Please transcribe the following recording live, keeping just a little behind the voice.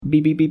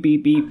Beep, beep, beep,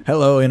 beep, beep.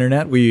 Hello,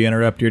 Internet. We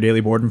interrupt your daily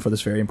boredom for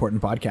this very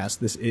important podcast.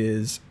 This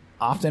is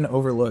often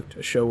overlooked,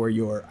 a show where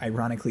your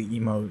ironically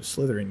emo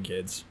Slytherin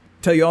kids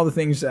tell you all the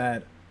things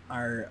that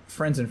our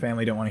friends and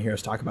family don't want to hear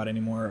us talk about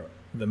anymore.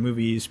 The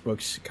movies,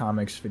 books,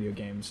 comics, video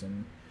games,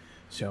 and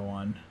so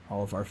on.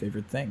 All of our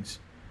favorite things.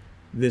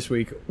 This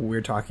week,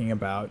 we're talking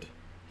about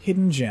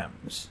hidden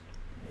gems.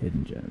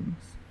 Hidden gems.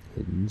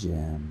 Hidden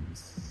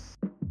gems.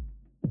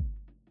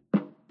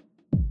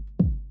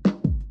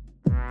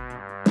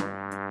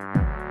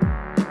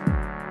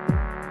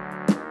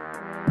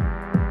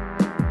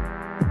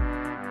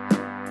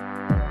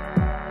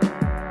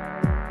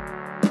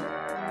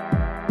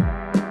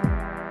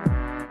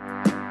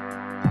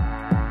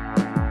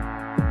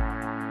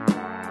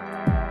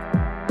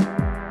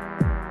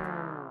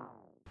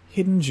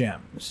 Hidden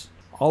gems.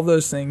 All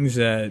those things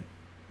that,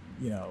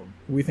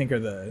 we think are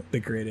the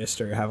greatest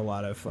or have a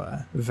lot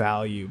of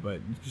value,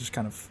 but just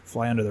kind of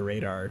fly under the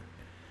radar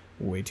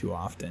way too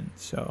often.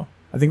 So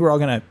I think we're all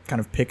going to kind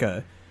of pick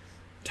a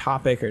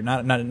topic, or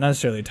not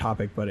necessarily a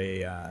topic, but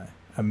a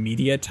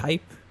media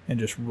type, and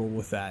just roll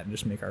with that and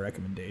just make our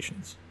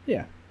recommendations.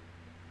 Yeah.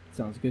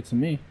 Sounds good to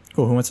me.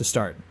 Cool. Who wants to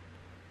start?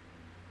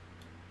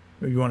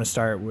 You want to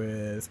start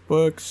with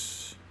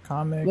books,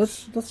 comics?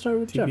 Let's start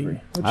with TV?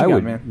 Jeffrey. What you I got,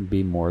 would man?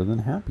 be more than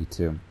happy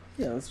to.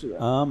 Yeah, let's do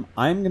that.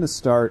 I'm going to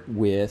start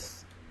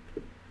with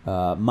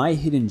my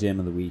hidden gem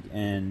of the week,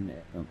 and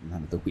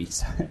not of the week,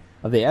 sorry,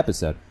 of the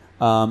episode.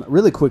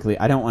 Really quickly,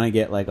 I don't want to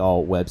get like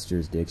all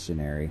Webster's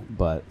dictionary,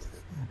 but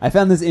I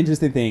found this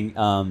interesting thing.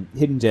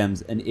 Hidden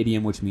gems, an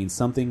idiom which means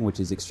something which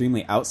is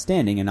extremely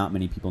outstanding and not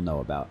many people know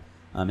about.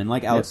 And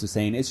like Alex was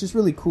saying, it's just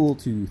really cool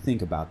to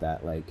think about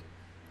that. Like,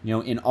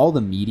 in all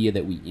the media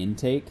that we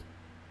intake,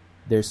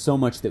 there's so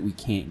much that we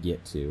can't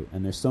get to,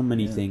 and there's so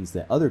many things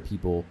that other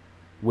people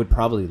would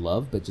probably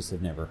love but just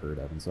have never heard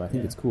of. And so I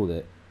think it's cool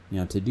that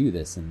to do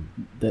this, and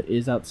that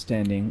is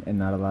outstanding and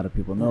not a lot of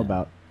people know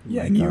about.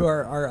 Yeah, like and you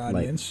are our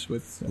audience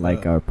with...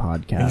 our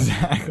podcast.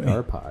 Exactly.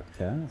 our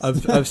podcast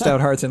of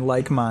stout hearts and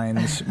like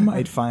minds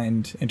might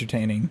find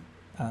entertaining,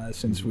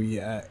 since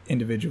we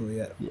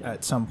individually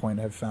at some point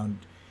have found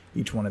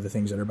each one of the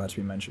things that are about to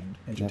be mentioned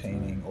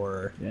entertaining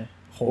or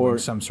holding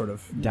some sort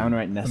of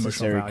downright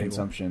necessary valuable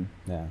consumption.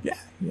 Yeah.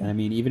 And I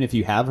mean, even if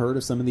you have heard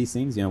of some of these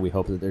things, we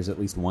hope that there's at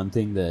least one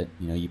thing that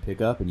you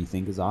pick up and you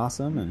think is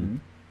awesome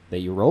and that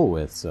you roll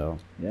with. So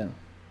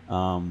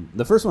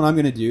the first one I'm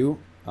going to do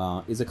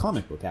is a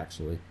comic book,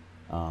 actually.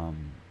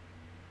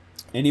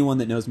 Anyone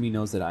that knows me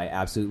knows that I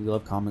absolutely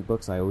love comic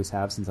books. I always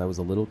have since I was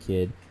a little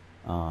kid.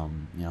 It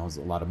was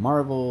a lot of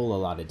Marvel, a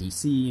lot of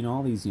DC,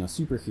 all these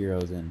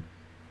superheroes, and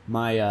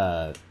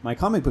my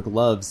comic book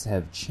loves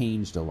have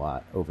changed a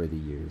lot over the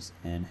years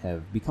and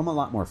have become a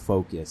lot more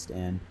focused.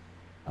 And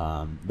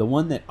the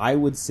one that I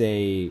would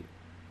say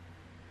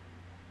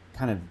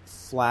kind of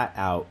flat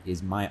out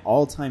is my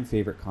all-time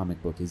favorite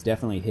comic book is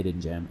definitely a hidden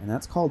gem, and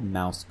that's called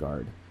Mouse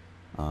Guard.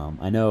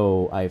 I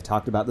know I've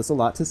talked about this a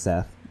lot to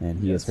Seth, and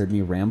he has heard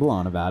me ramble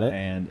on about it.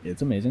 And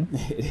it's amazing.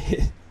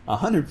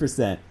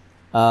 100%.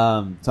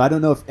 So I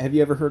don't know have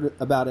you ever heard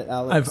about it,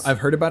 Alex? I've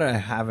heard about it. I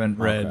haven't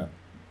read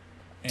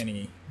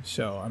any,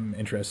 so I'm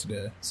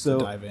interested to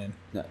dive in.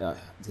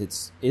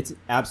 It's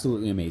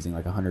absolutely amazing,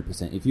 like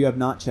 100%. If you have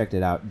not checked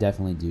it out,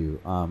 definitely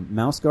do.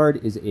 Mouse Guard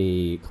is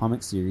a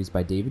comic series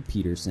by David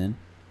Peterson.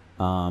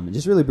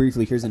 Just really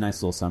briefly, here's a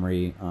nice little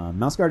summary.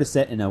 Mouse Guard is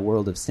set in a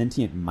world of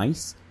sentient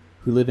mice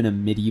who live in a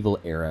medieval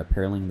era,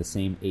 paralleling the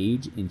same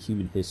age in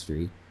human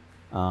history.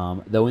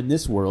 Though in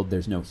this world,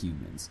 there's no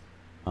humans.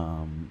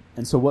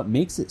 And so what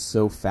makes it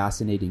so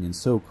fascinating and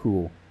so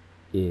cool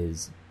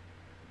is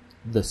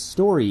the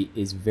story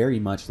is very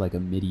much like a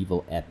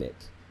medieval epic.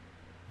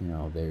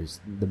 There's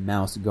the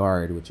Mouse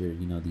Guard, which are,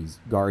 these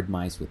guard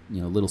mice with,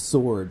 little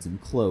swords and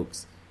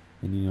cloaks.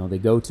 And, they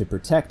go to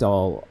protect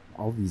all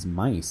these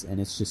mice. And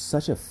it's just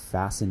such a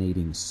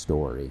fascinating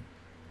story.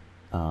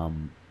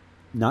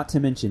 Not to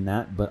mention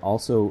that, but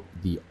also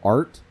the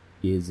art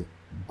is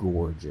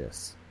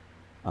gorgeous.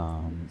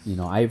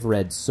 I've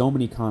read so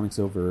many comics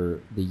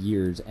over the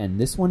years, and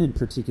this one in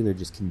particular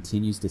just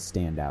continues to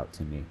stand out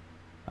to me.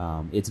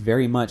 It's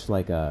very much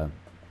like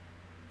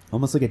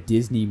almost like a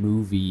Disney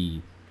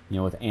movie,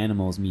 with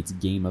animals meets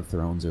Game of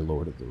Thrones or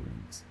Lord of the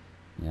Rings,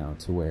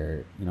 to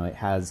where, it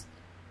has,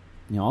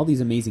 all these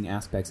amazing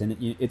aspects, and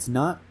it's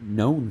not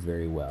known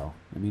very well.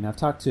 I mean, I've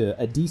talked to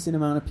a decent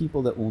amount of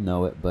people that will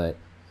know it, but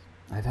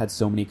I've had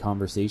so many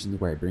conversations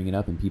where I bring it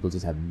up and people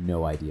just have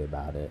no idea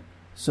about it.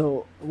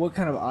 So what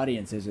kind of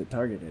audience is it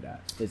targeted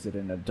at? Is it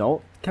an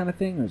adult kind of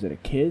thing, or is it a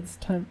kids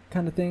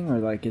kind of thing, or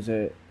like does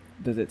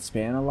it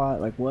span a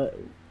lot? Like where's it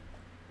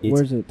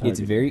targeted?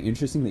 It's very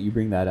interesting that you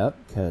bring that up,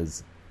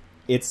 because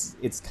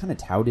it's kind of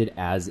touted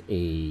as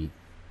a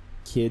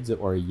kids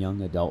or a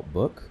young adult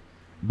book,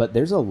 but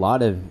there's a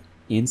lot of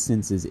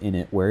instances in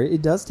it where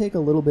it does take a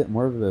little bit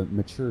more of a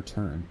mature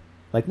turn.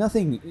 Like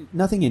nothing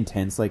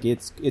intense. Like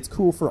it's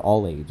cool for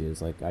all ages.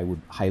 Like I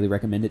would highly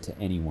recommend it to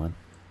anyone.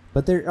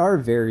 But there are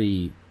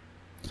very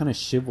kind of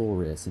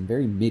chivalrous and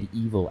very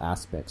medieval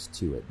aspects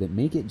to it that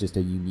make it just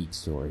a unique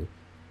story.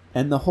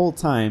 And the whole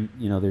time,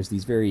 there's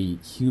these very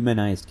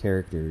humanized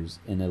characters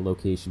in a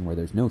location where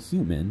there's no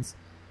humans.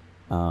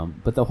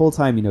 But the whole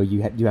time,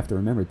 you have to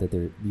remember that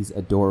they're these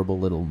adorable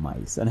little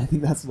mice. And I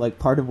think that's like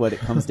part of what it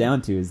comes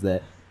down to, is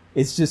that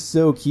it's just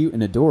so cute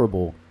and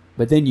adorable.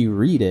 But then you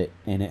read it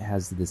and it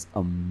has this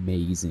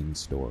amazing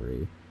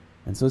story.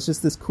 And so it's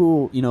just this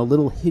cool,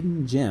 little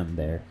hidden gem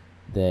there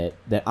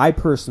that I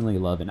personally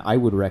love and I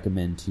would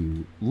recommend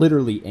to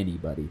literally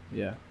anybody.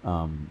 Yeah.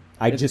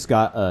 I just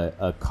got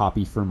a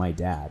copy for my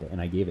dad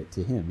and I gave it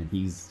to him and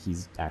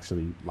he's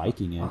actually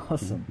liking it.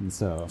 Awesome. And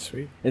so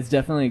Sweet. It's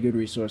definitely a good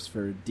resource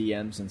for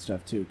DMs and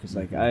stuff too, because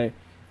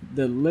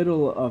the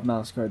little of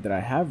Mouse Guard that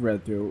I have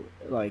read through,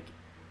 like,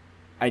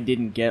 I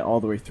didn't get all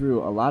the way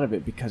through a lot of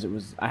it because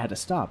I had to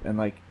stop and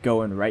like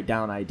go and write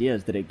down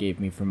ideas that it gave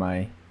me for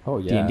my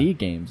D&D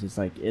games. It's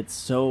like, it's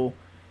so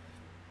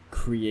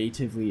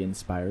creatively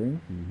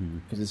inspiring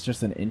because it's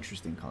just an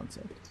interesting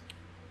concept.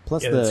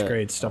 Plus that's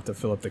great stuff to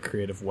fill up the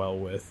creative well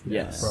with.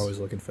 Yes. We're always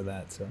looking for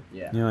that. So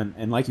Yeah.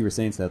 And like you were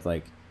saying, Seth,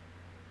 like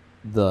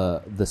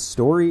the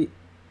story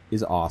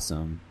is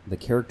awesome, the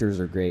characters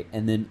are great,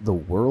 and then the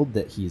world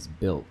that he's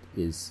built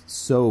is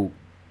so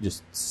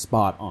just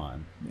spot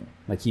on. Yeah.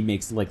 Like he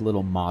makes like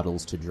little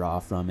models to draw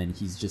from, and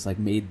he's just like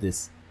made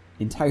this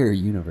entire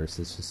universe.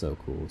 It's just so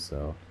cool.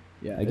 So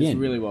Yeah, again, it's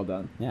really well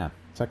done. yeah,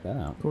 check that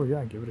out. cool.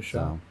 Yeah, give it a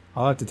shot. So,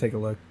 I'll have to take a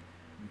look.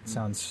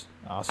 Sounds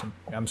awesome.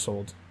 I'm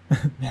sold.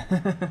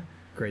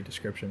 Great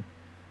description.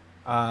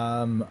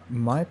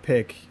 My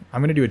pick,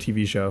 I'm going to do a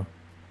TV show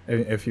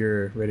if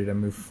you're ready to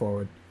move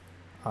forward.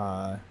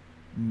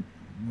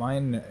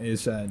 Mine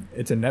is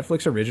it's a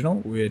Netflix original,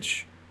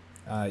 which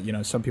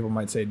some people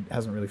might say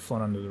hasn't really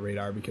flown under the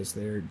radar because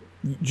they're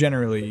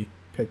generally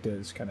picked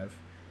as kind of,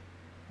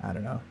 I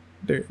don't know,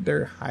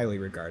 they're highly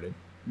regarded.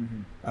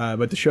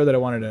 But the show that I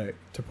wanted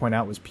to point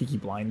out was Peaky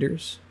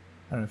Blinders.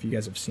 I don't know if you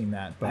guys have seen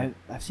that, but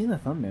I've seen the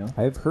thumbnail.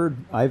 I've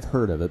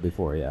heard of it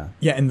before. Yeah.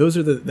 Yeah, and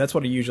that's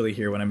what I usually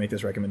hear when I make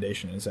this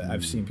recommendation, is that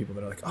I've seen people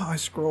that are like, oh, I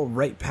scroll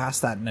right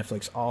past that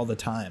Netflix all the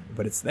time,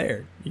 but it's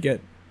there. You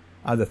get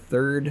the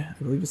third,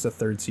 I believe it's the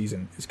third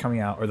season is coming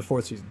out, or the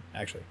fourth season,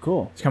 actually.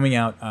 Cool. It's coming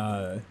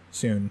out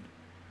soon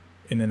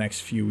in the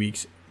next few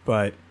weeks,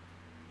 but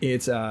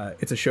it's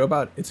a show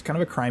about, it's kind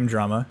of a crime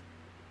drama,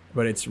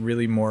 but it's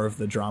really more of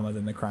the drama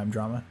than the crime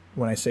drama.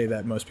 When I say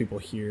that, most people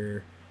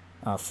hear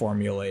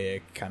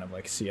formulaic kind of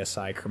like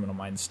CSI Criminal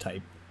Minds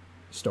type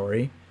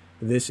story.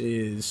 This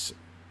is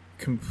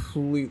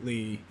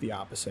completely the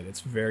opposite.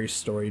 It's very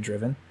story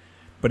driven,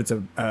 but it's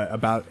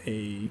about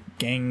a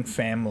gang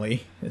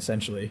family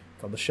essentially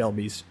called the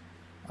Shelbys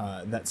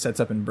that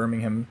sets up in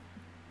Birmingham,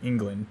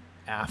 England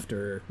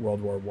after World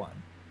War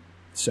One.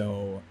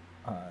 So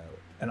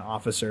an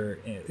officer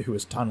who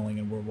was tunneling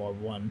in World War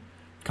One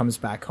comes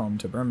back home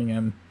to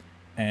Birmingham,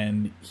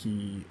 and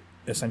he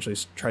essentially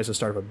tries to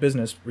start up a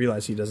business,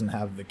 realizes he doesn't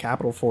have the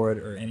capital for it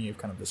or any of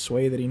kind of the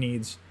sway that he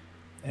needs,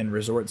 and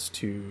resorts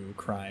to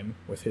crime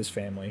with his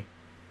family.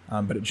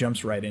 But it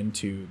jumps right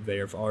into, they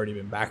have already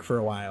been back for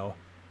a while.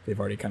 They've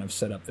already kind of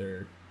set up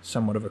their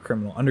somewhat of a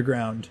criminal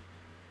underground,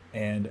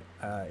 and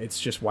it's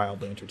just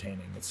wildly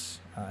entertaining. It's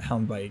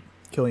helmed by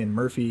Cillian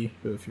Murphy,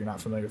 who, if you're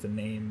not familiar with the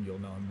name, you'll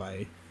know him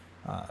by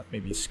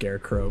maybe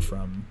Scarecrow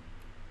from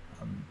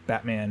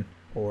Batman,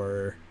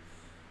 or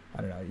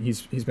I don't know.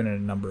 He's been in a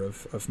number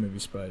of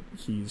movies, but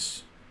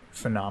he's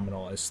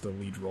phenomenal as the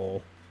lead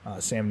role.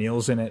 Sam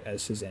Neill's in it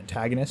as his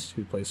antagonist,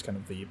 who plays kind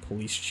of the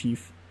police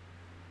chief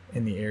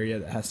in the area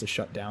that has to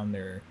shut down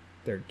their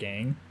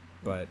gang.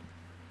 But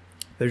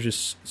there's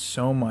just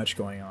so much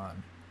going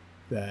on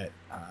that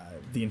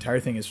the entire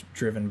thing is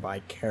driven by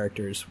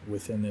characters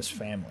within this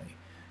family.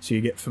 So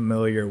you get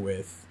familiar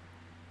with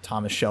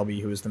Thomas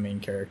Shelby, who is the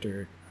main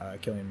character,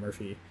 Cillian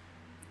Murphy,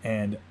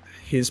 and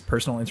his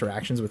personal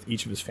interactions with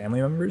each of his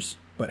family members,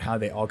 but how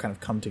they all kind of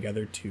come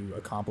together to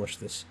accomplish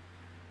this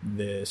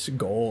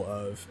goal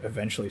of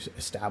eventually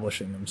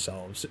establishing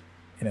themselves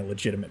in a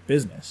legitimate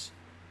business.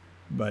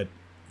 But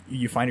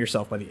you find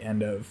yourself by the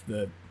end of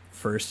the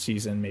first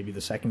season, maybe the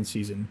second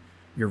season,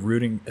 you're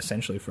rooting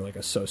essentially for like a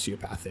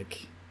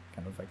sociopathic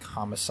kind of like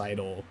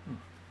homicidal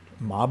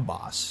mob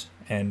boss,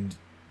 and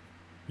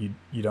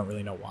you don't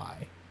really know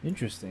why.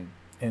 Interesting.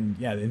 And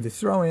yeah, they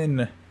throw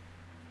in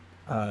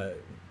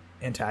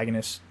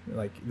antagonists,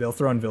 like they'll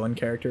throw in villain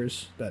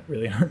characters that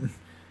really aren't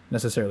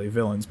necessarily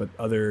villains, but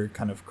other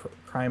kind of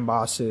crime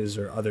bosses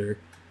or other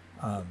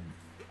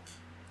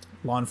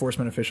law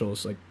enforcement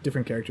officials, like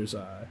different characters.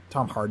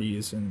 Tom Hardy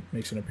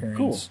makes an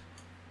appearance.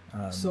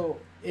 Cool. So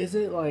is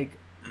it like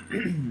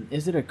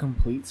is it a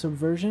complete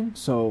subversion?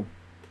 So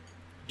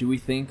do we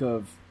think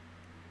of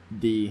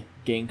the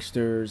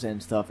gangsters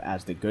and stuff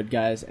as the good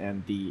guys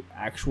and the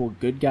actual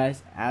good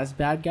guys as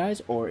bad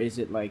guys, or is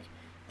it like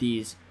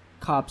these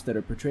cops that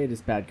are portrayed as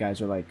bad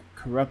guys are like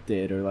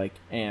corrupted, or like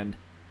and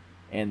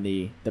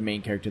the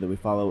main character that we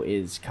follow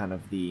is kind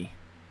of the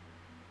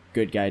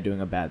good guy doing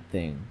a bad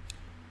thing?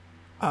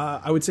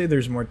 I would say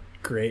there's more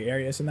gray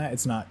areas in that.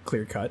 It's not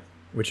clear cut,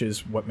 which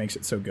is what makes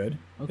it so good.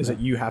 Okay. Is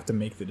that you have to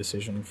make the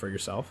decision for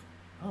yourself.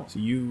 Oh. So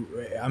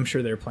I'm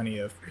sure there are plenty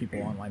of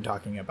people online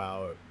talking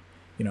about,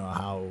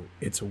 how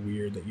it's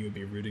weird that you would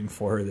be rooting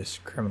for this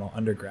criminal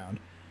underground.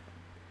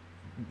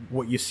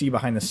 What you see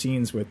behind the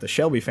scenes with the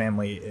Shelby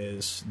family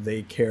is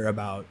they care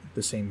about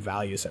the same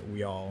values that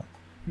we all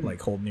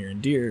like hold near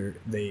and dear.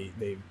 They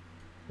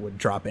would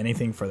drop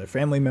anything for their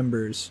family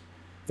members.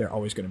 They're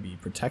always going to be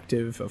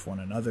protective of one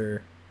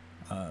another.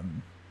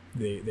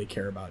 They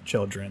care about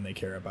children. They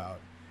care about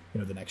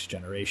the next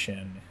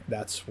generation.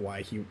 That's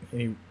why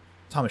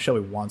Thomas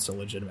Shelby wants a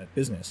legitimate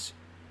business.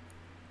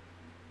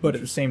 But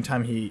at the same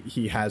time,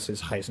 he has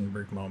his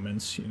Heisenberg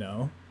moments,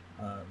 and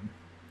on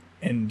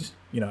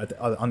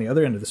the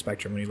other end of the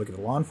spectrum, when you look at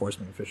the law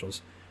enforcement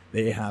officials,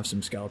 they have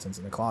some skeletons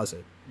in the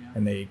closet,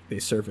 and they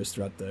surface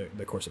throughout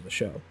the course of the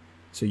show.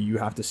 So you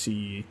have to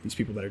see these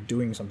people that are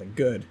doing something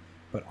good,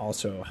 but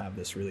also have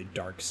this really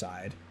dark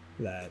side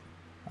that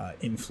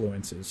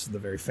influences the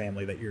very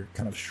family that you're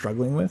kind of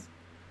struggling with.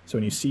 So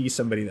when you see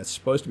somebody that's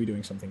supposed to be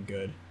doing something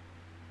good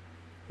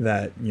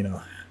that,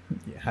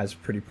 has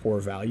pretty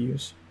poor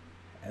values,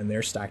 and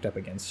they're stacked up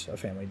against a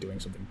family doing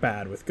something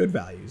bad with good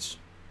values,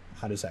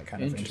 how does that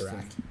kind of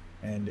interact?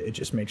 And it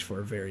just makes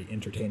for a very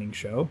entertaining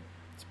show.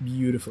 It's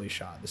beautifully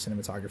shot. The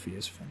cinematography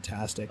is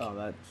fantastic. Oh,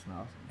 that's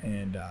awesome.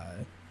 And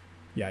I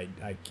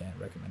can't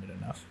recommend it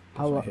enough.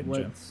 How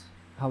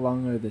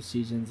long are the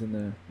seasons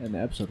and the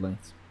episode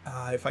lengths?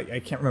 I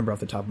can't remember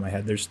off the top of my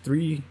head. There's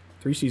three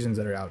seasons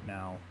that are out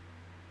now,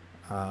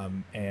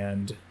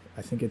 and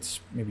I think it's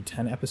maybe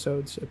 10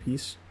 episodes a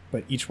piece.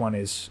 But each one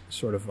is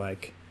sort of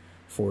like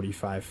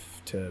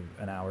 45 to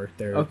an hour.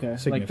 They're okay,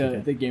 significant.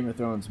 like the Game of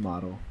Thrones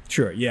model.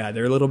 Sure, yeah,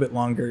 they're a little bit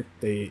longer.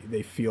 They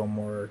feel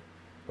more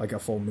like a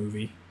full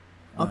movie.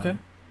 Okay.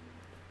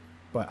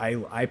 But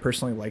I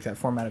personally like that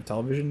format of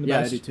television the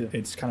best. I do too.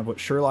 It's kind of what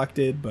Sherlock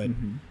did, but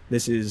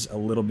this is a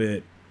little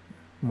bit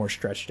more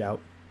stretched out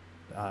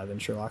than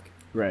Sherlock.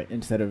 Right.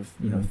 Instead of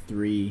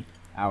 3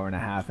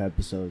 hour-and-a-half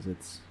episodes,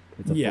 it's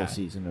a full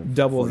season of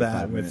double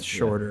that with minutes,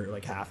 shorter,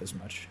 like half as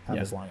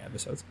long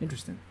episodes.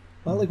 Interesting.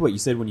 Well, I like what you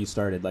said when you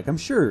started. Like, I'm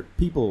sure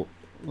people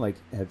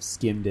have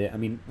skimmed it. I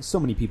mean, so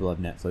many people have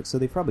Netflix, so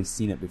they've probably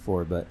seen it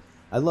before. But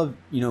I love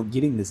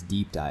getting this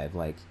deep dive.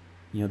 Like,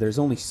 there's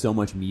only so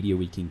much media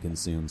we can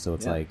consume. So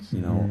it's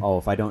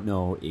if I don't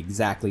know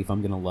exactly if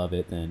I'm gonna love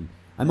it, then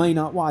I might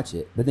not watch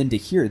it. But then to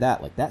hear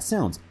that, that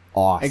sounds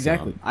awesome.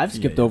 Exactly. I've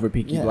skipped over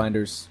Peaky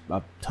Blinders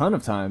a ton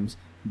of times,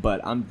 but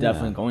I'm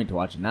definitely going to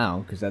watch it now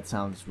because that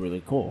sounds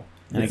really cool.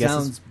 And it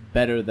sounds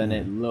better than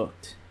it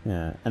looked.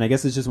 Yeah, and I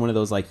guess it's just one of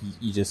those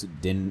you just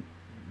didn't.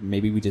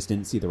 Maybe we just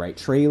didn't see the right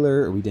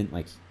trailer, or we didn't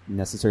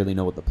necessarily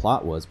know what the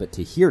plot was. But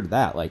to hear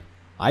that,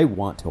 I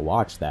want to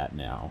watch that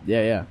now.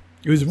 Yeah.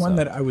 It was one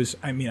that I was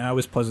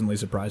pleasantly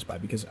surprised by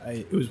because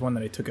it was one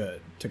that I took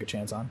a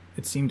chance on.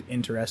 It seemed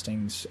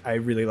interesting. I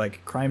really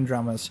like crime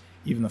dramas,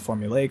 even the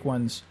formulaic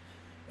ones,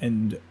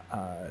 and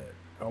I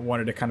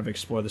wanted to kind of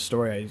explore the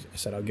story. I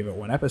said I'll give it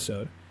one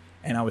episode,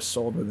 and I was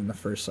sold within the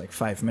first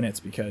 5 minutes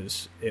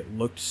because it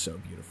looked so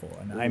beautiful.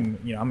 And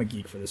I'm a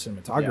geek for the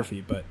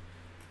cinematography, but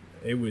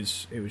it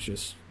was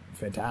just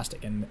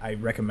fantastic. And I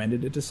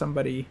recommended it to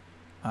somebody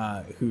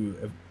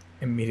who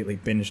immediately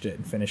binged it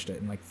and finished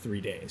it in 3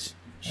 days.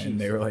 Jeez.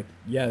 And they were like,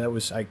 "Yeah, that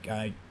was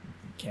I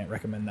can't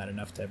recommend that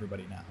enough to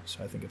everybody now."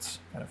 So I think it's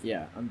kind of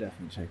I'm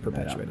definitely checking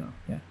perpetuated. that out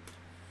now. Yeah,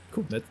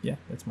 cool.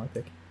 That's my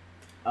pick.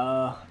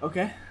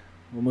 Okay,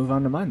 we'll move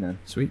on to mine then.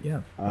 Sweet,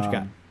 yeah. What you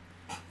got?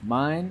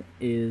 Mine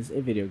is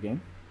a video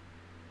game.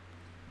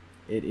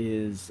 It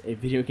is a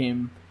video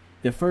game,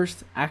 the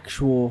first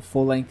actual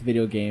full-length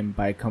video game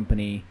by a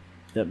company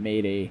that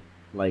made a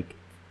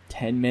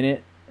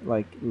 10-minute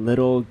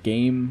little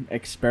game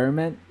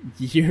experiment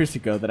years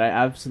ago that I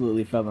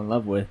absolutely fell in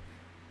love with,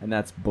 and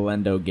that's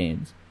Blendo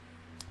Games.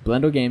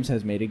 Blendo Games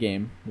has made a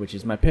game, which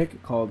is my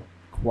pick, called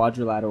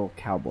Quadrilateral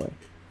Cowboy.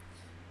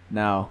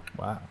 Now,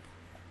 wow,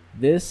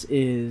 this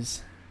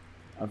is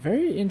a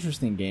very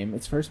interesting game.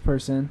 It's first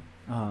person.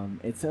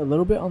 It's a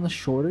little bit on the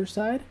shorter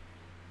side.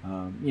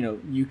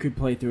 You could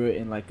play through it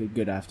in a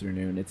good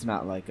afternoon. It's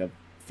not like a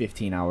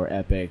 15-hour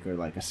epic or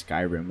like a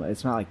Skyrim.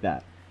 It's not like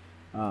that.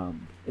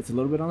 It's a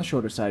little bit on the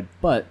shorter side,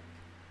 but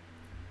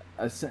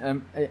it's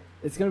going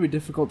to be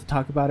difficult to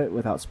talk about it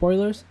without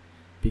spoilers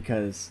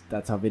because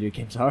that's how video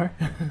games are.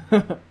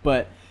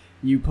 But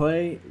you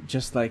play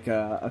just like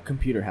a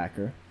computer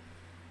hacker,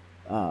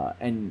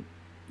 and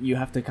you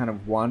have to kind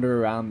of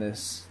wander around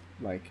this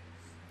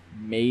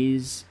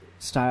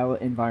maze-style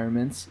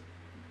environments,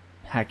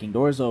 hacking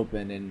doors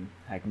open and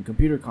hacking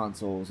computer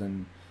consoles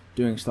and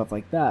doing stuff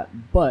like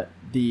that. But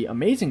the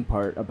amazing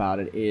part about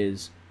it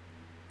is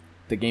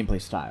the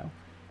gameplay style,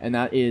 and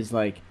that is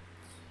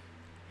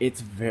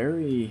it's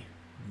very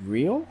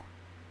real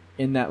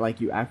in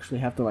that you actually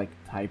have to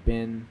type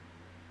in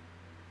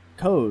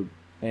code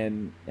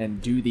and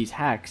do these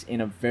hacks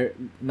in a very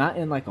not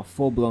in a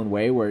full-blown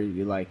way where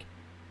you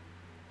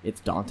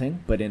it's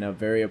daunting, but in a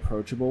very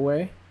approachable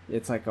way.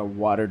 It's a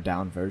watered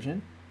down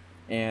version,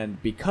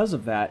 and because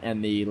of that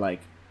and the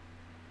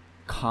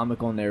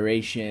comical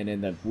narration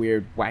and the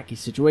weird wacky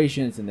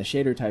situations and the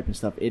shader type and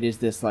stuff, it is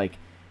this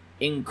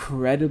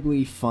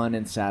incredibly fun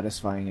and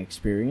satisfying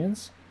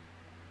experience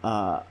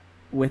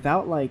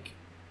without like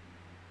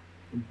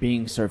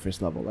being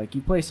surface level. Like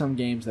you play some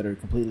games that are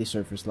completely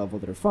surface level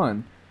that are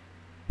fun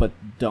but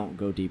don't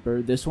go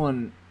deeper. This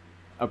one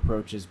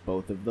approaches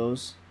both of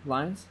those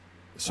lines.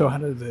 So how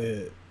do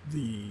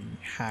the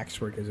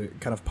hacks work? Is it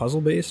kind of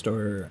puzzle based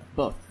or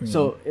both?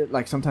 So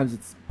like sometimes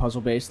it's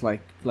puzzle based,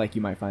 like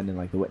you might find in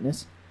like The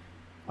Witness.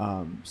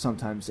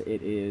 Sometimes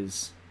it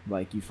is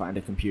like you find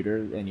a computer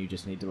and you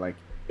just need to like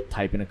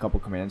type in a couple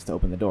commands to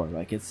open the door.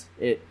 Like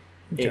it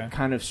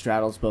kind of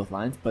straddles both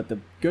lines, but the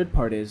good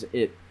part is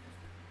it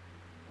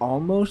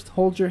almost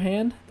holds your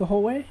hand the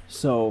whole way,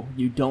 so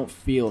you don't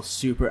feel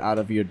super out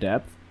of your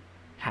depth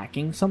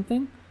hacking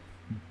something,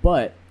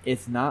 but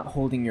it's not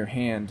holding your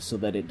hand so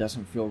that it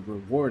doesn't feel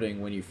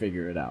rewarding when you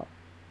figure it out.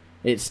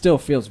 It still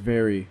feels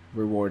very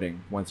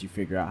rewarding once you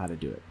figure out how to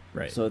do it.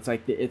 Right. So it's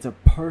like it's a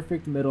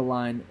perfect middle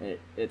line.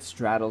 It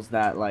straddles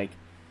that like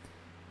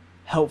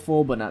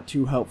helpful but not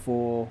too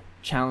helpful,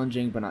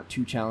 challenging but not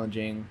too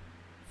challenging,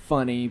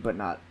 funny but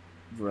not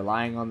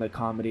relying on the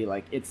comedy.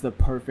 Like it's the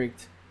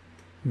perfect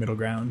middle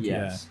ground.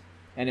 Yes.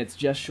 Yeah. And it's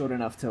just short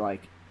enough to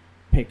like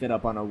pick it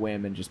up on a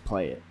whim and just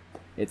play it.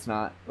 It's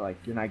not like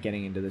you're not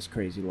getting into this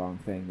crazy long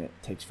thing that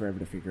takes forever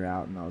to figure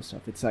out and all this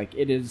stuff. It's like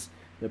it is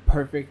the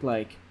perfect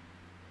like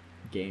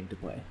game to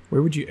play.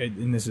 Where would you?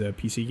 And this is a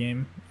PC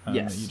game.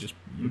 Yes. That you just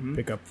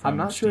pick up. From I'm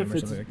not Steam sure if or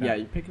it's something like that. yeah.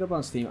 You pick it up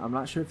on Steam. I'm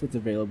not sure if it's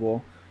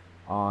available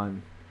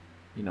on,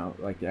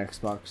 like the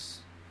Xbox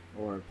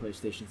or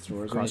PlayStation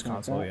stores or Cross anything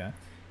console. like that. Yeah.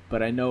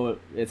 But I know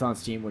it's on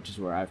Steam, which is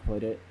where I've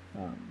played it.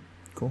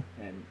 Cool.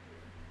 And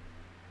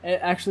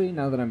actually,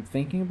 now that I'm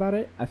thinking about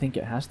it, I think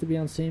it has to be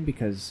on Steam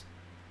because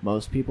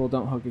most people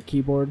don't hook a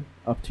keyboard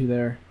up to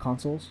their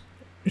consoles.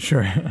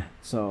 Sure.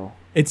 So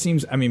it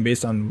seems, I mean,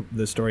 based on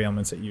the story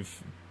elements that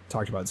you've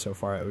talked about so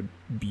far, it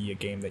would be a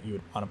game that you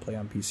would want to play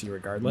on PC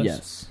regardless.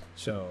 Yes.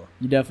 So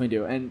you definitely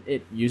do. And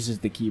it uses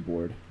the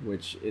keyboard,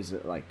 which is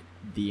like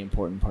the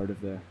important part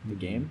of the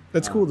game.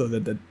 That's cool though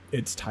that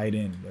it's tied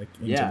in like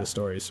into the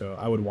story. So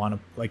I would want to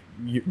like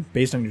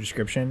based on your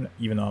description,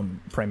 even though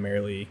I'm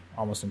primarily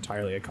almost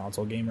entirely a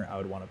console gamer, I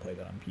would want to play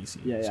that on PC.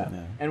 Yeah, so.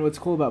 yeah. And what's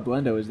cool about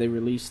Blendo is they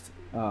released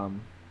a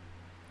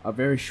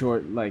very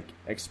short like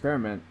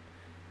experiment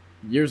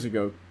years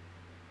ago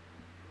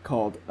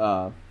called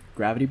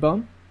Gravity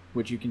Bone,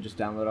 which you can just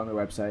download on their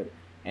website,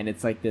 and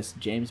it's like this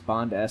James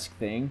Bond-esque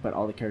thing, but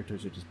all the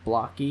characters are just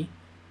blocky,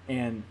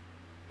 and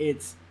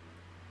it's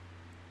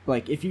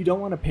like if you don't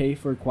want to pay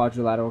for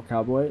Quadrilateral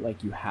Cowboy,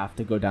 like you have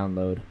to go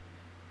download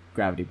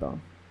Gravity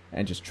Bone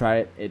and just try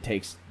it. It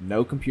takes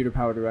no computer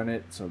power to run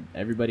it, so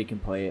everybody can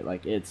play it.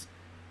 Like it's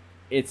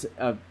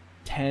a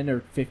 10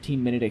 or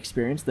 15 minute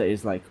experience that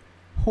is like,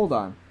 hold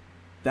on,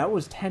 that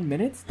was 10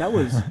 minutes? That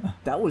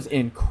was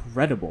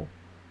incredible.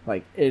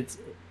 Like it's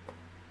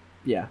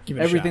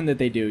everything that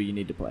they do you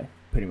need to play,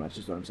 pretty much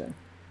is what I'm saying.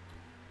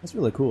 That's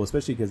really cool,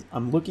 especially because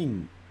I'm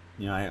looking,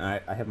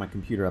 I have my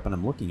computer up and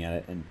I'm looking at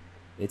it, and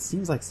it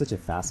seems like such a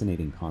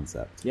fascinating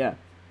concept. Yeah.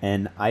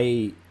 And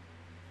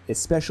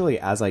especially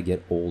as I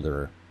get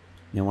older,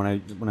 when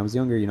I was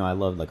younger, I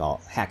loved like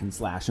all hack and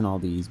slash and all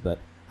these, but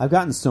I've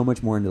gotten so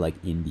much more into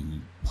like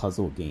indie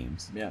puzzle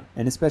games. Yeah.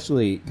 And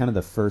especially kind of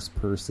the first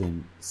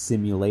person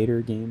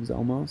simulator games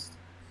almost,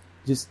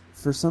 just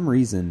for some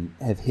reason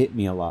have hit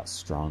me a lot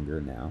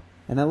stronger now.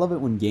 And I love it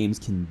when games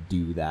can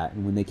do that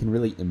and when they can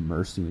really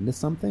immerse you into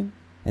something.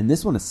 And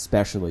this one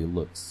especially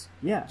looks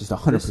just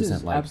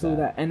 100% like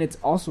absolutely that. And it's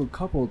also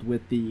coupled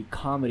with the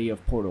comedy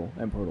of Portal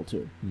and Portal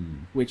 2,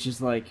 which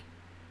is like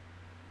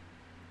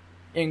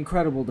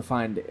incredible to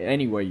find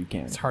anywhere you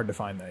can. It's hard to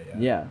find that,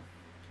 Yeah.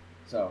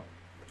 So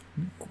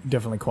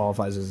definitely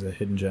qualifies as a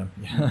hidden gem.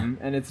 Yeah.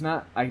 And it's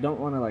not, I don't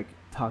want to like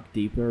talk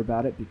deeper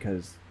about it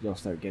because you'll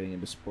start getting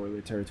into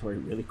spoiler territory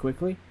really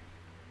quickly.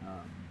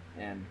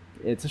 And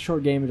it's a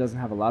short game. It doesn't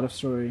have a lot of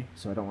story,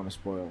 so I don't want to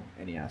spoil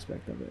any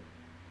aspect of it.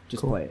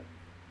 Just play it.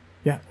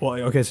 Yeah. Well,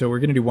 okay. So we're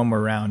gonna do one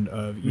more round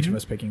of each of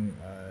us picking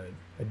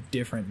a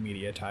different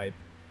media type,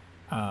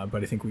 but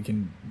I think we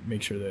can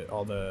make sure that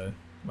all the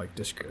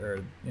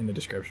in the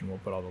description we'll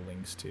put all the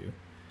links to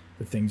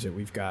the things that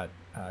we've got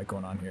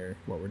going on here.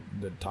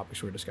 The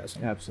topics we're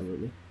discussing.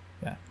 Absolutely.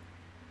 Yeah.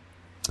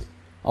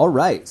 All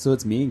right. So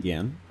it's me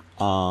again.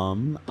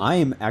 I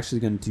am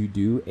actually going to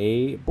do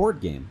a board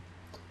game.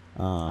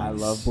 I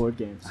love board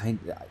games.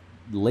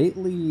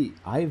 Lately,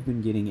 I've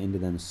been getting into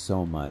them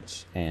so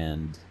much,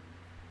 and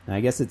I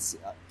guess it's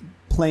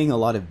playing a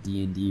lot of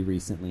D&D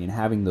recently and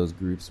having those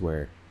groups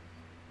where,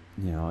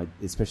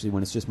 especially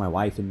when it's just my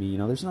wife and me,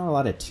 there's not a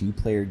lot of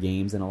two-player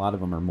games, and a lot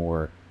of them are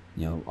more,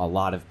 a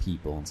lot of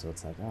people, and so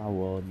it's like, oh,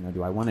 well,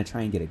 do I want to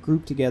try and get a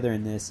group together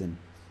in this? And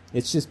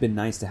it's just been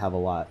nice to have a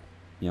lot,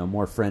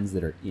 more friends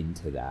that are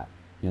into that,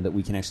 that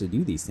we can actually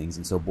do these things,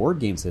 and so board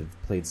games have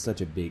played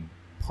such a big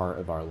part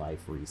of our life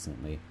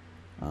recently.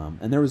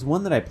 And there was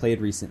one that I played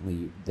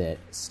recently that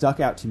stuck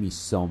out to me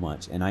so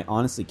much, and I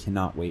honestly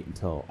cannot wait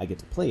until I get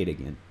to play it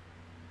again.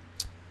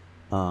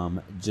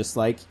 Just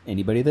like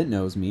anybody that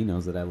knows me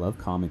knows that I love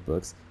comic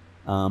books.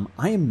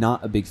 I am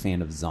not a big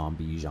fan of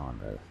zombie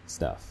genre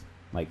stuff.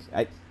 Like,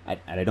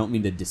 I don't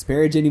mean to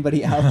disparage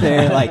anybody out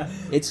there. Like,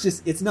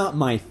 it's not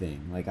my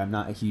thing. Like, I'm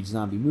not a huge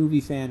zombie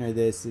movie fan or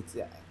this.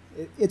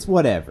 It's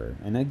whatever.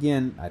 And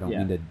again, I don't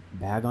mean to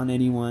bag on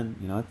anyone.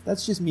 You know,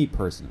 that's just me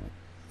personally.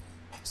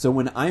 So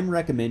when I'm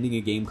recommending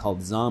a game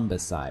called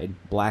Zombicide,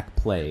 Black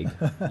Plague,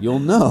 you'll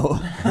know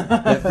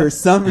that for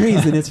some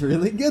reason it's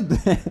really good.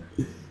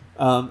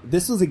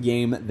 This was a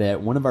game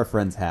that one of our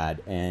friends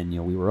had, and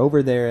we were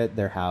over there at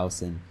their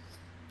house, and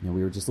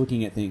we were just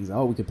looking at things.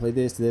 Oh, we could play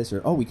this,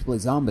 or oh, we could play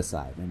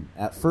Zombicide. And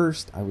at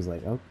first, I was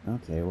like, oh,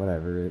 okay,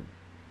 whatever.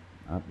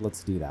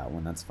 Let's do that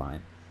one. That's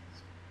fine.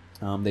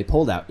 They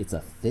pulled out. It's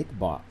a thick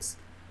box.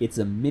 It's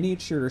a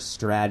miniature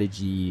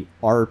strategy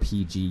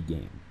RPG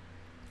game,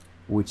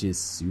 which is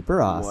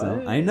super awesome.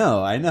 What? I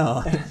know. I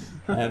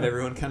have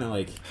everyone kind of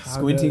like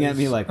squinting at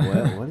me like,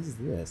 what is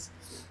this?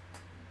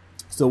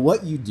 So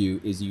what you do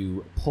is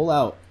you pull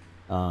out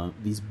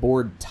these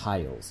board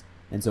tiles.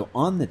 And so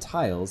on the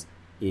tiles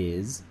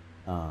is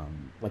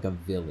like a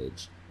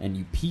village. And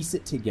you piece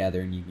it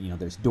together, and you know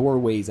there's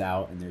doorways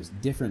out, and there's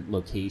different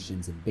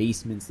locations and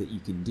basements that you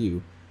can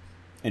do.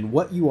 And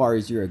what you are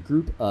is you're a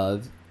group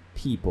of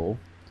people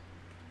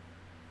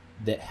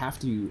that have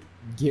to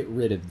get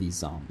rid of these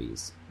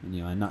zombies.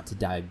 And not to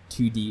dive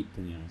too deep,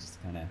 and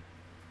just kind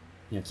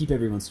of keep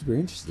everyone super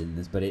interested in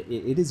this, but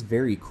it is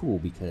very cool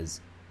because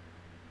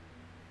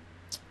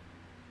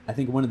I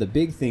think one of the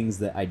big things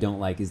that I don't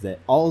like is that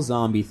all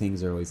zombie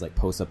things are always like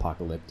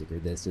post-apocalyptic or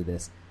this or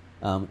this.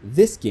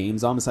 This game,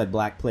 Zombicide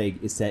Black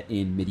Plague, is set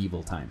in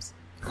medieval times.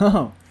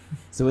 Oh.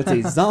 So it's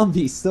a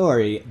zombie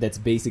story that's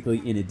basically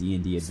in a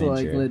D&D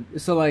adventure.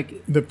 So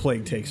like the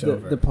plague takes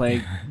over. The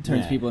plague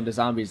turns people into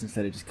zombies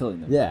instead of just killing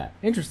them. Yeah.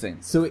 Interesting.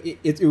 So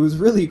it was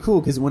really cool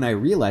because when I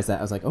realized that,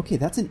 I was like, okay,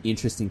 that's an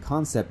interesting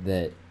concept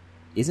that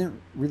isn't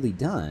really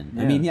done.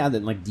 Yeah. I mean,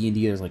 that like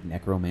D&D, there's like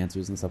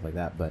necromancers and stuff like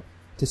that, but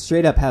to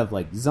straight up have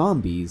like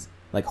zombies,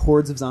 like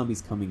hordes of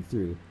zombies coming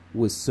through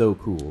was so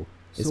cool.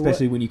 So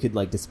especially when you could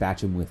like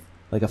dispatch them with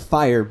like a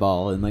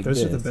fireball and like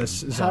Those this. are the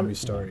best zombie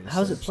stories.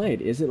 How's it played?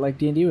 Is it like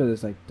D&D where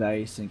there's like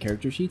dice and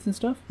character sheets and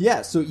stuff?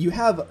 Yeah, so you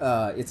have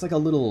it's like a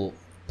little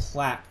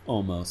plaque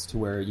almost to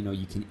where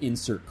you can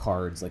insert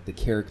cards like the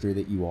character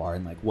that you are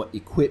and like what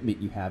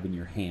equipment you have in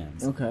your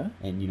hands. Okay.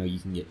 And you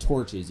can get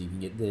torches, you can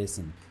get this,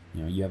 and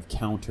you have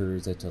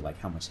counters as to like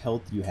how much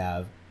health you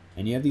have,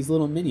 and you have these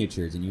little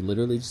miniatures, and you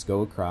literally just go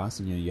across,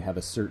 and you have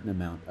a certain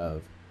amount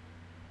of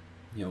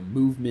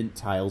movement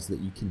tiles that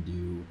you can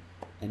do.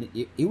 And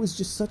it was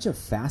just such a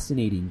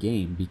fascinating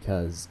game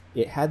because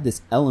it had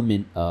this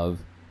element of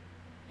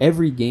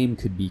every game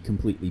could be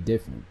completely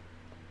different.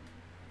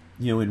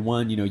 In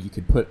one, you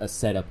could put a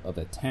setup of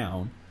a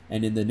town,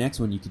 and in the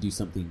next one, you could do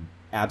something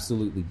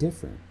absolutely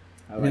different.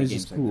 And it was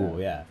just cool,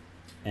 yeah.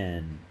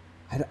 And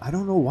I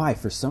don't know why.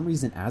 For some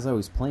reason, as I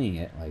was playing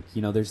it, like,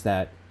 there's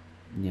that,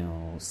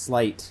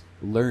 slight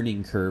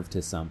learning curve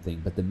to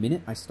something. But the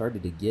minute I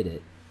started to get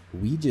it,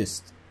 we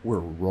just were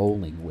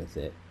rolling with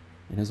it.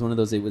 And it was one of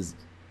those,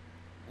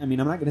 I'm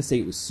not going to say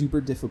it was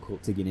super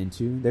difficult to get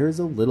into. There is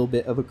a little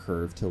bit of a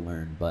curve to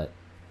learn, but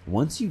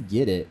once you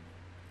get it,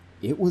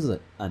 it was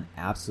an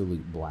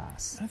absolute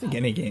blast. I think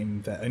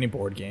any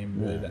board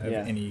game with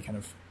Yeah. any kind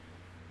of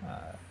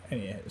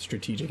any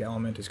strategic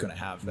element is going to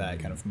have that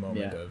kind of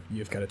moment of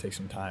you've got to take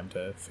some time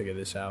to figure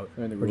this out,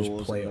 Learn the or just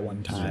rules play it and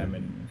one time,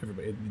 and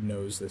everybody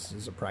knows this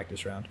is a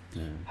practice round.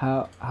 Yeah.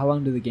 How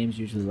long do the games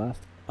usually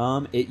last?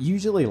 It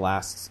usually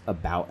lasts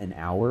about an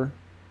hour.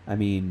 I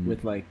mean,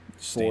 With like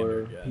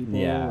Standard, four yeah. people?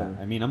 yeah. or-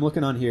 I mean, I'm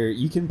looking on here.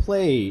 You can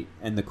play,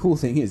 and the cool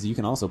thing is you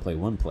can also play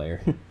one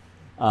player.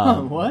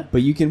 What?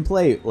 But you can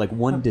play like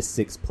 1 to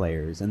 6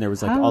 players, and there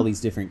was like How- all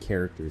these different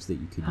characters that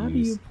you could How do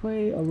use. you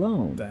play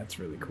alone? That's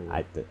really cool.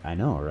 I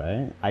know,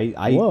 right?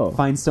 I Whoa.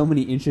 find so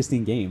many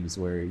interesting games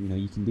where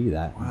you can do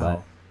that.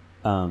 Wow.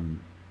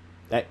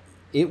 But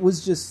it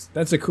was just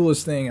That's the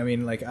coolest thing. I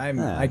mean, like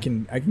Yeah. I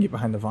can get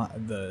behind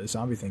the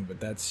zombie thing,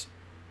 but that's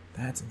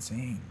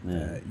insane.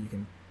 Yeah. You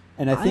can.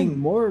 and I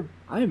think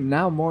I am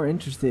now more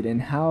interested in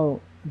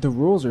how the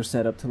rules are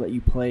set up to let you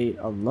play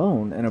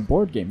alone in a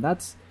board game.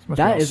 much more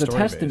That is a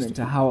story-based. testament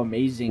to how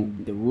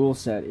amazing the rule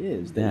set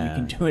is that Yeah.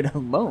 you can do it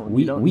alone.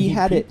 we You don't we need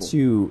had people. it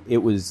too. It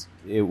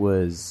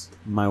was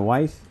my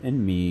wife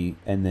and me,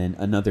 and then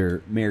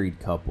another married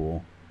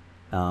couple.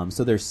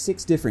 So there's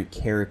 6 different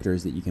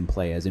characters that you can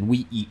play as, and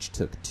we each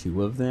took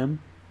 2 of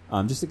them,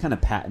 just to kind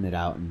of patent it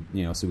out,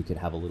 and so we could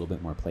have a little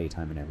bit more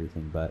playtime and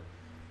everything. But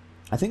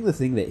I think the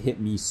thing that hit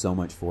me so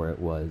much for it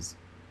was,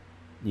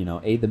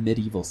 the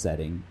medieval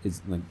setting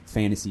is like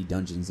fantasy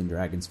Dungeons and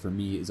Dragons for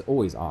me is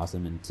always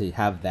awesome, and to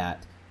have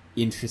that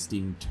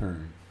interesting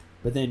turn.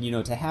 But then,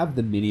 to have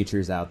the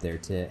miniatures out there,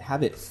 to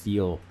have it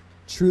feel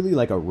truly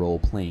like a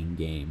role-playing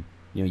game.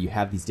 You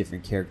have these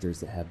different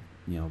characters that have,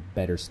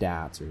 better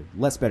stats or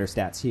less better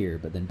stats here,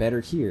 but then better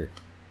here.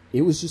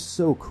 It was just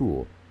so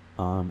cool.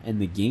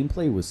 And the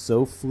gameplay was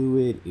so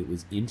fluid. It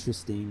was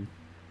interesting.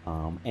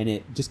 And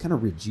it just kind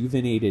of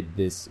rejuvenated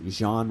this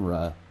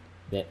genre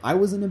that I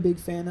wasn't a big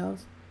fan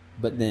of.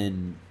 But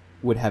then,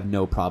 would have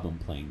no problem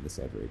playing this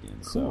ever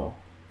again. So Cool.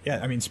 Yeah,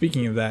 I mean,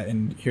 speaking of that,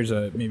 and here's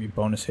a maybe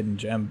bonus hidden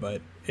gem,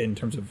 but in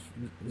terms of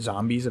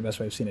zombies, the best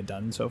way I've seen it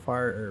done so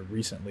far, or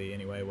recently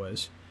anyway,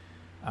 was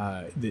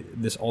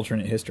this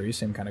alternate history,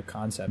 same kind of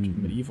concept,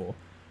 medieval.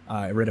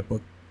 I read a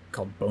book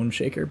called Bone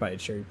Shaker by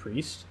Cherry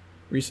Priest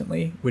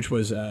recently, which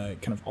was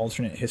kind of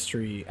alternate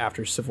history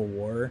after Civil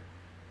War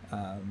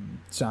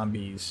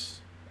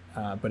zombies,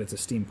 but it's a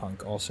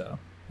steampunk also.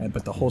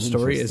 But the whole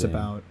story is Interesting.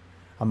 about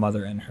a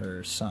mother and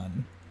her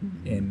son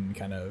in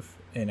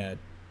a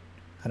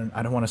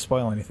I don't want to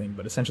spoil anything,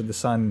 but essentially the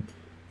son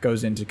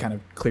goes in to kind of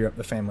clear up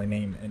the family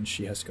name, and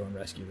she has to go and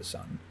rescue the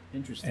son.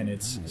 Interesting. And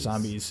it's Nice.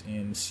 zombies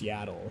in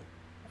Seattle,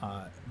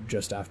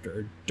 just after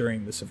or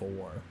during the Civil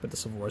War, but the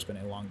Civil War has been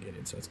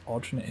elongated, so it's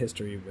alternate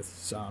history with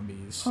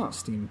zombies, Huh.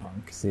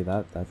 steampunk. see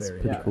that's Very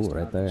pretty cool I'll right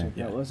have to there. check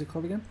that out. What was it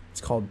called again?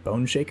 It's called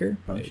Bone Shaker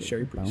Bone by Shaker.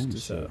 Cherry Priest. Bone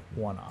It's a Shaker.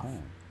 one-off. Oh.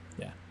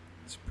 Yeah,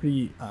 it's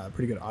pretty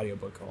good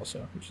audiobook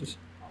also, which is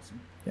Awesome.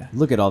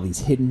 Look at all these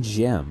hidden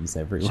gems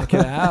everywhere. check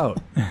it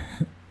out.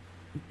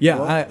 Yeah,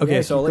 Well, okay,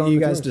 yeah, so I'll keep let going you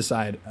with guys yours.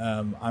 decide.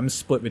 I'm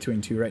split between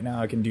two right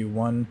now. I can do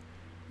one.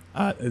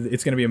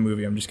 It's going to be a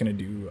movie. I'm just going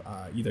to do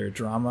either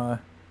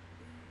drama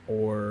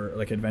or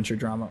like adventure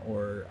drama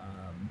or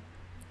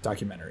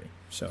documentary.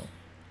 So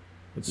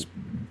let's.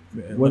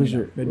 What let does me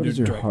your know. What does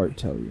your Direct- heart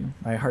tell you?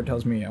 My heart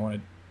tells me I want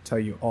to tell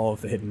you all of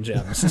the hidden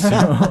gems.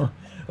 So,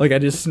 like, I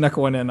just snuck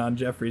one in on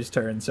Jeffrey's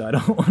turn, so I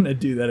don't want to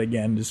do that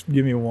again. Just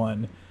give me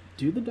one.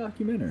 Do the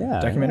documentary. Yeah,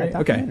 Documentary? yeah,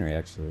 Okay. documentary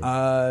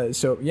actually.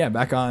 So yeah,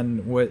 back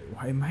on what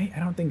I might. I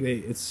don't think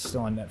it's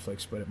still on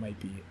Netflix, but it might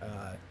be.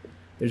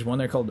 There's one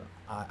there called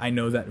 "I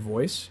Know That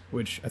Voice,"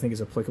 which I think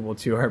is applicable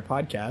to our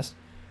podcast.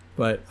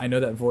 But "I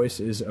Know That Voice"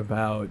 is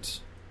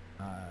about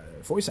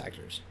voice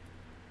actors.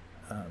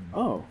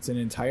 Oh. It's an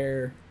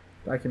entire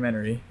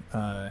documentary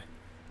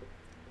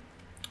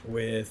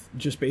with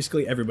just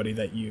basically everybody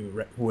that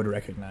you would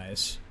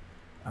recognize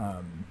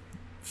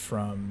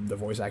from the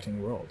voice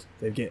acting world.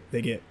 They get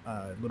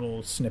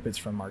little snippets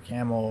from Mark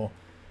Hamill.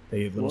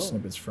 They get little Whoa.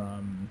 snippets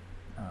from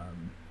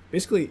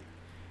basically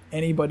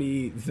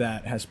anybody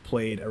that has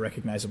played a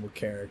recognizable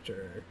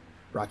character.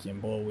 Rocky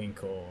and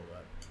Bullwinkle,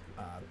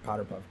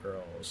 Powderpuff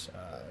Girls,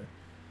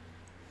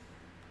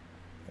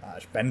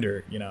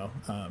 Bender,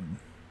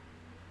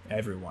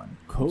 everyone.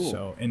 Cool.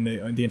 So, and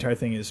the entire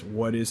thing is,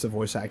 what is the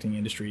voice acting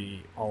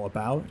industry all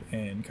about,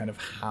 and kind of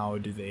how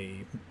do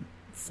they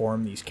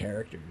form these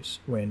characters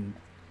when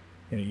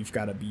you've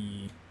got to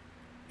be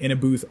in a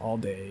booth all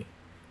day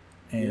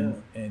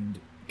and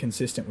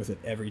consistent with it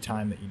every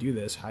time that you do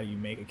this. How do you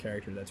make a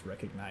character that's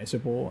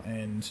recognizable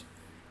and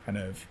kind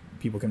of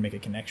people can make a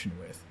connection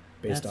with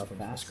based That's off of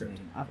the script?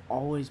 fascinating. I've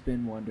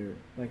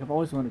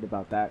always wondered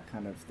about that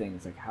kind of thing.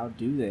 It's like, how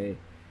do they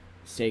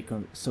stay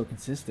so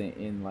consistent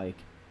in like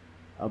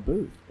a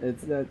booth? I'm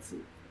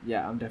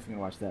definitely gonna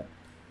watch that.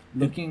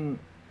 Looking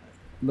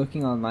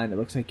online, it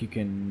looks like you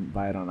can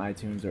buy it on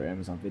iTunes or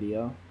Amazon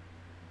Video.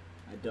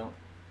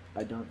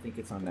 I don't think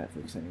it's on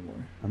Netflix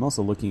anymore. I'm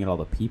also looking at all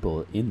the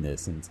people in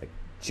this, and it's like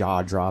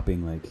jaw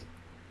dropping, like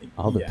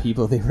all the Yeah.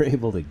 people they were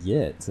able to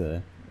get.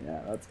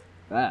 Yeah,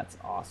 that's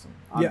awesome.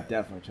 I'm Yeah.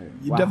 definitely checking.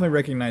 You Wow. definitely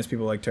recognize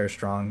people like Tara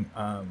Strong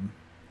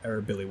or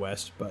Billy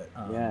West, but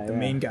the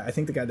main guy, I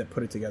think the guy that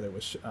put it together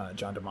was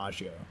John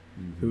DiMaggio,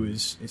 who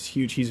is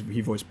huge. He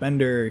voiced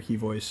Bender. He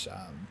voiced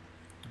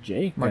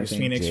Jake, Marcus I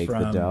think. Phoenix Jake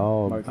from the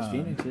dog. Marcus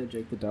Phoenix, yeah,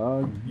 Jake the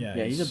dog. Yeah,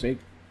 he's he's- a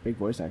big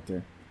voice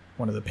actor.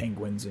 one of the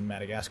penguins in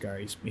Madagascar.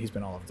 He's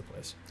been all over the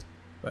place.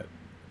 But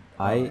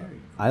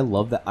I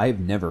love that. I've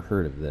never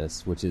heard of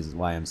this, which is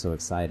why I'm so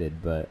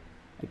excited. But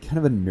kind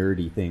of a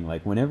nerdy thing.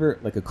 Like whenever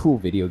like a cool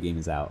video game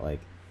is out, like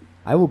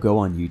I will go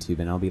on YouTube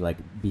and I'll be like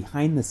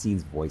behind the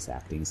scenes voice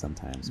acting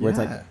sometimes, where it's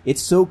Yeah. like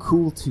it's so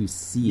cool to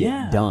see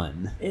Yeah. it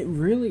done. It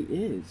really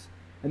is,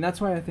 and that's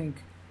why I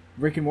think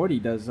Rick and Morty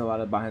does a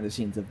lot of behind the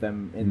scenes of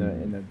them in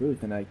the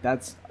booth, and like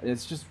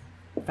it's just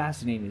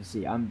fascinating to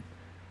see.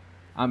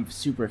 I'm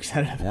super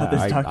excited about Yeah,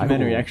 this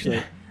documentary. will.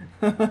 Actually,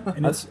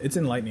 and it's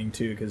enlightening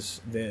too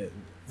because the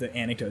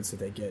anecdotes that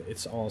they get,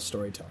 it's all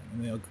storytelling,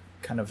 and they'll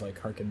kind of like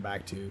harken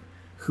back to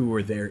who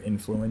were their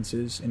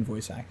influences in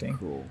voice acting.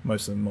 Cool.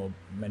 Most of them will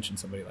mention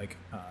somebody like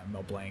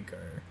Mel Blanc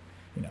or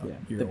your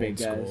the old big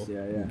guys, school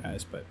yeah.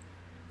 guys. But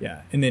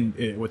yeah, and then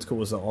what's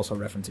cool is they'll also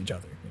reference each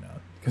other.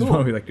 Because Cool. one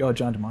will be like, oh,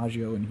 John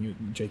DiMaggio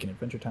and Jake in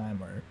Adventure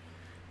Time, or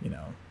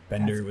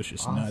Bender That's was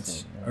just awesome,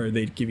 nuts. yeah. Or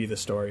they'd give you the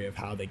story of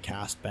how they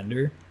cast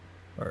Bender.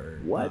 Or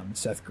What?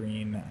 Seth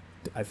Green,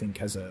 I think,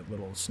 has a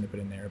little snippet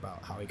in there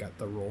about how he got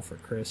the role for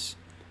Chris.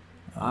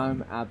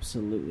 I'm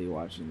absolutely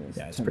watching this.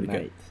 Yeah, it's tonight.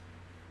 pretty good.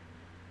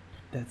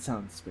 That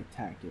sounds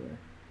spectacular.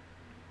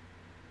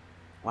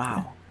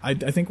 Wow. I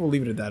think we'll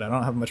leave it at that. I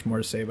don't have much more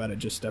to say about it.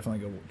 Just definitely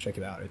go check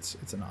it out. It's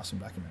an awesome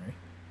documentary.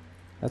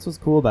 That's what's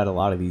cool about a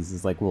lot of these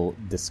is like we'll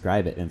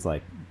describe it and it's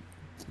like,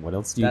 what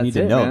else do you That's need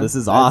to it, know? man. This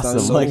is That's awesome.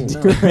 all Like you need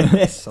to doing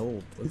it.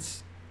 Sold.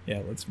 Let's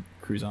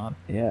cruise on.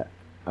 Yeah.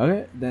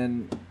 Okay,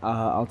 then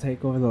I'll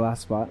take over the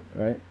last spot,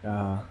 right?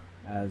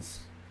 As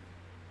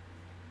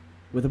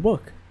with a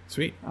book.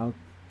 Sweet. I'll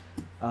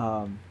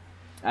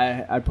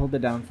I pulled it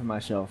down from my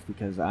shelf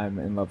because I'm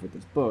in love with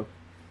this book,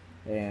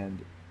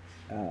 and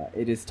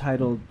it is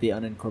titled The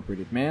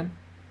Unincorporated Man.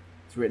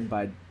 It's written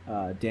by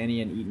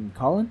Danny and Eaton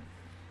Collin.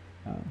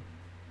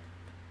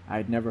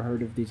 I'd never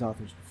heard of these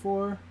authors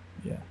before.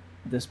 Yeah.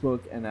 This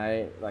book, and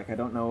I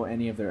don't know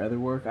any of their other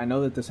work. I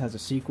know that this has a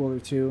sequel or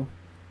two,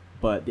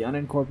 but The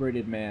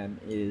Unincorporated Man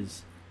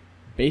is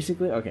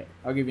basically, okay,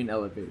 I'll give you an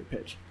elevator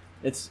pitch.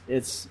 It's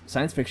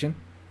science fiction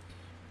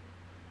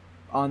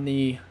on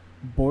the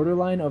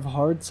borderline of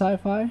hard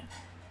sci-fi.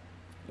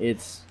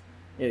 It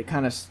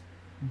kind of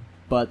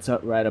butts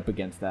up right up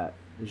against that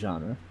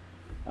genre.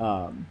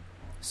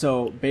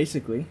 So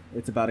basically,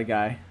 it's about a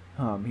guy.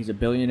 He's a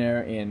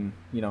billionaire in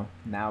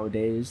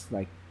nowadays,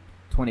 like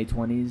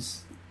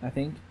 2020s, I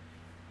think.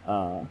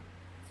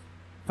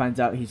 Finds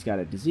out he's got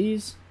a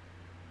disease.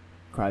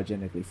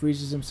 Cryogenically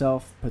freezes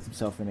himself. Puts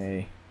himself in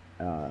a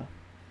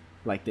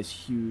like this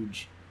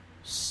huge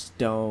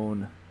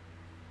stone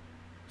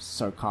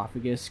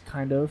sarcophagus,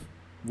 kind of,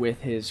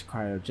 with his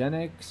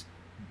cryogenics.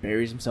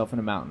 Buries himself in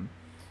a mountain.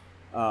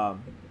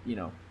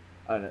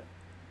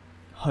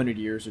 100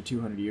 years or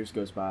 200 years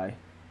goes by.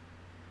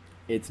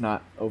 It's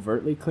not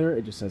overtly clear.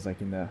 It just says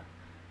like in the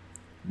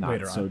not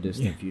Later so on.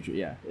 distant future.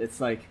 Yeah, it's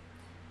like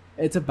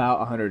it's about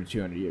 100 to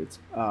 200 years.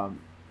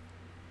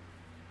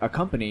 A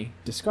company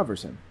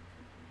discovers him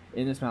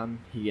in this mountain.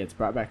 He gets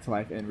brought back to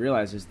life and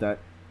realizes that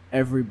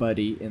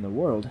everybody in the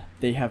world,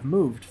 they have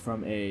moved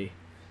from a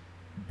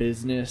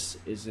business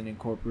is an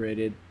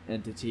incorporated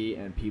entity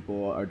and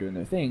people are doing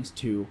their things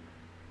to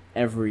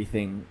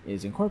everything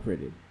is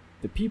incorporated.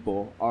 The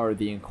people are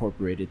the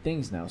incorporated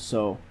things now.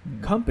 So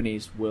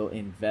companies will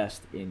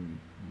invest in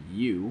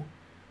you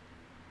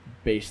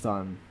based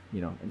on,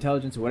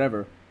 intelligence or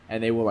whatever,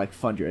 and they will like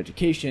fund your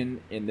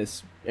education in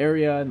this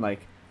area and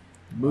like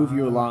move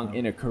you along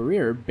in a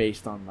career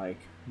based on like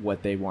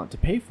what they want to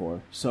pay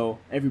for. So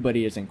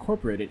everybody is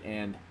incorporated,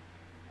 and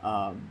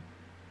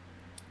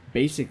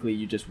basically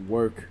you just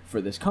work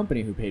for this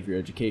company who paid for your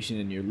education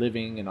and your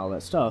living and all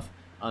that stuff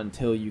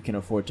until you can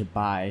afford to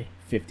buy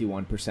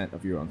 51%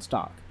 of your own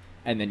stock,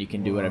 and then you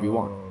can do whatever you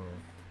want.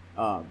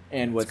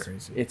 And That's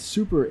crazy. it's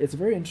a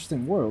very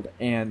interesting world,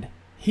 and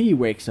he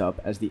wakes up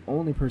as the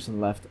only person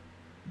left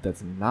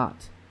that's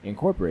not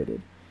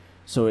incorporated.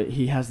 So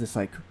he has this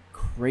like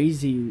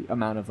crazy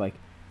amount of like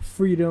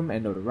freedom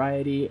and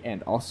notoriety,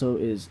 and also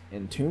is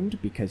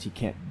entombed because he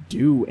can't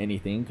do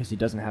anything because he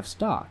doesn't have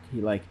stock.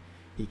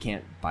 He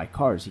can't buy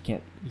cars. He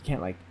can't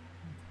like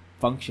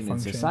function in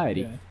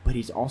society. Yeah. But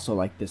he's also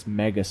like this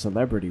mega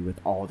celebrity with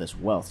all this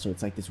wealth. So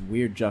it's like this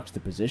weird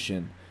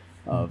juxtaposition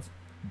of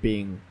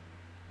being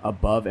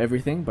above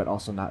everything but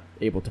also not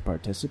able to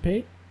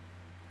participate.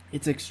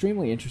 It's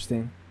extremely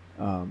interesting,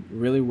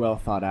 really well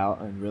thought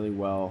out and really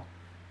well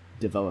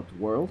developed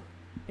world.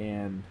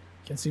 And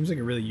It seems like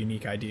a really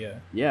unique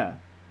idea. yeah,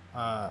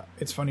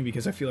 It's funny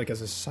because I feel like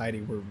as a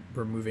society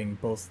we're moving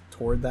both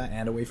toward that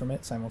and away from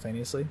it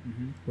simultaneously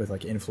with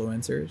like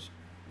influencers,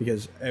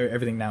 because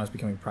everything now is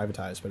becoming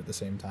privatized, but at the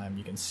same time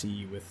you can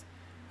see with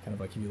kind of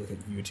like, if you look at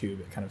YouTube,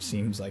 it kind of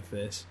seems like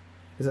this.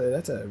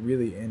 That's a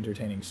really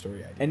entertaining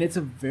story idea. and it's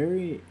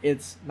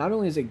not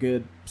only is it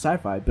good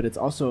sci-fi, but it's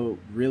also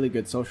really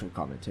good social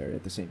commentary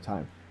at the same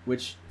time,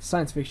 which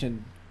science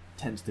fiction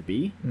tends to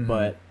be,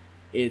 but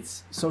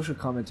it's social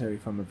commentary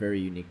from a very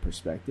unique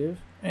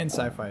perspective. And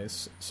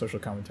sci-fi's social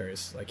commentary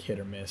is like hit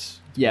or miss.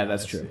 Yeah,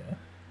 that's true.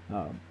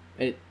 Yeah.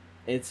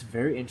 It's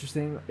very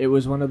interesting. It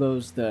was one of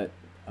those that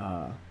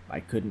I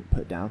couldn't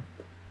put down.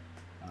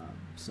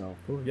 So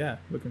Cool. Yeah,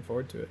 looking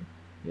forward to it.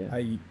 yeah,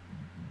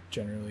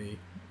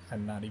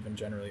 I'm not even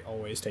generally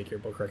always take your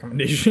book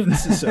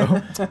recommendations.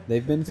 So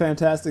They've been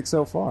fantastic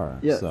so far.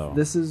 yeah. So.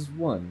 This is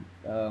one.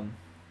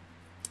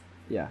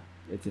 Yeah,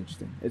 it's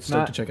interesting. It's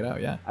start not to check it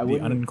out. Yeah, I The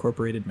wouldn't-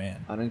 Unincorporated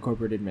Man.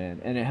 Unincorporated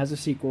Man, and it has a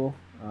sequel,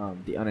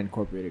 The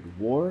Unincorporated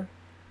War,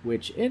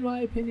 which in my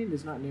opinion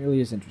is not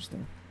nearly as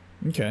interesting.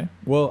 Okay.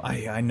 Well,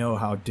 I know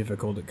how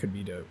difficult it could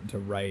be to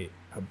write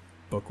a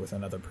book with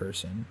another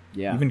person.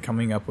 Yeah. Even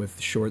coming up with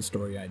short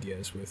story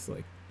ideas with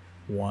like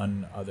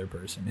one other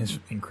person is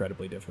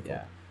incredibly difficult.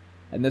 Yeah,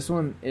 and this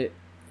one,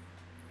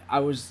 I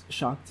was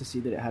shocked to see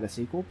that it had a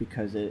sequel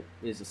because it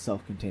is a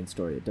self-contained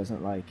story. It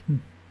doesn't like,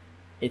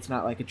 it's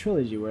not like a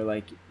trilogy where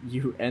like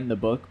you end the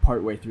book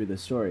partway through the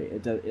story.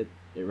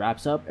 It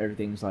wraps up.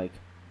 Everything's like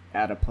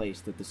at a place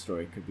that the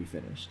story could be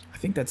finished. I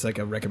think that's like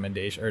a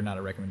recommendation, or not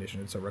a recommendation.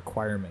 It's a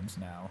requirement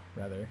now,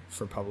 rather,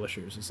 for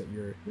publishers, is that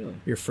Really?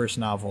 your first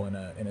novel in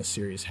a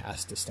series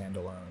has to stand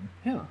alone.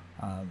 Yeah,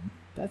 Um,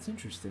 that's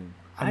interesting.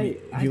 I mean,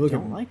 if I you look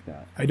don't at- like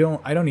that. I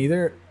don't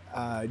either.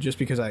 Just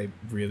because I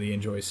really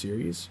enjoy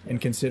series, and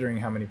considering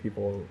how many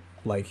people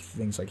like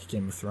things like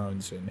Game of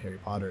Thrones and Harry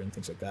Potter and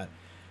things like that,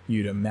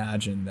 you'd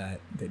imagine that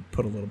they'd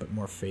put a little bit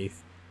more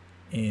faith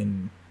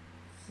in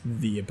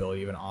the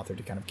ability of an author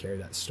to kind of carry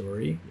that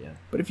story. Yeah.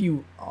 But if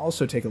you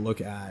also take a look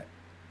at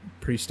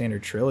pretty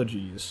standard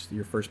trilogies,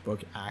 your first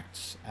book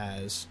acts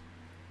as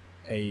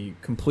a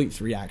complete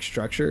 3-act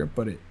structure,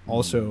 but it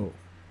also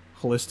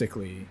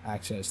holistically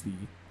acts as the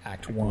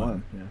act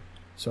one. Yeah.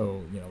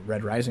 So,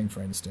 Red Rising,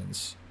 for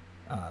instance,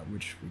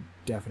 which we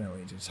definitely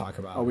need to talk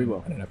about we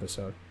will. in an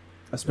episode.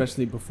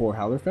 Especially before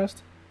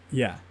Howlerfest,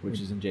 Yeah.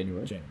 which is in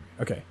January.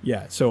 Okay,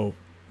 yeah. So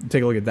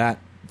take a look at that,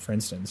 for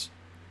instance.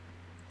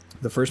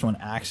 The first one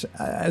acts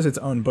as its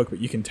own book, but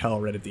you can tell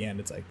right at the end,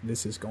 it's like,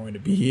 this is going to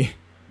be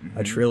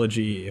a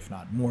trilogy, if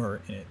not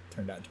more, and it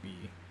turned out to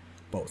be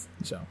both.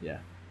 So Yeah.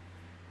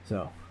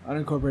 So,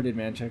 Unincorporated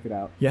Man, check it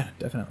out. yeah,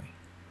 definitely.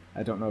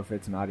 I don't know if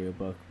it's an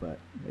audiobook, but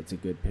it's a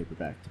good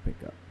paperback to pick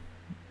up.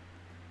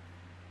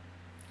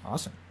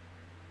 Awesome.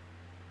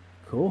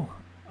 Cool.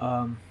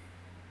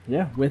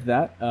 Yeah, with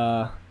that,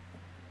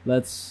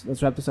 let's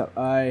wrap this up.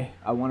 I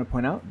want to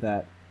point out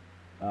that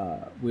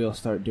we'll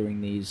start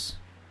doing these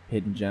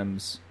hidden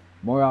gems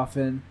more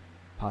often,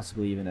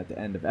 possibly even at the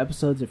end of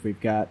episodes if we've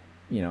got,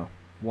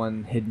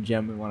 one hidden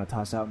gem we want to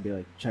toss out and be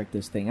like, check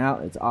this thing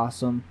out, it's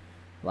awesome.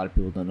 A lot of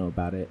people don't know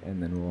about it,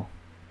 and then we'll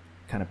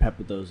kind of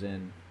pepper those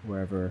in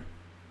wherever.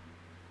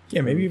 Yeah,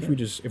 maybe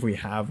if we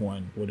have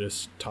one, we'll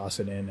just toss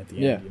it in at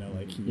the end.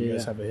 Like you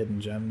guys have a hidden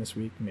gem this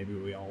week, maybe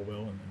we all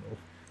will, and then we'll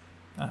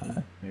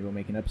maybe we'll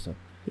make an episode.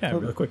 Yeah,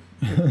 real quick.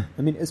 I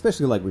mean,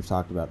 especially like we've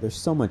talked about, there's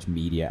so much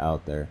media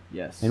out there.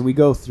 Yes. And we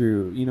go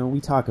through, we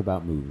talk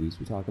about movies,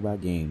 we talk about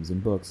games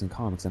and books and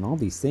comics and all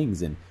these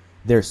things, and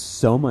there's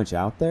so much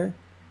out there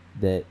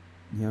that,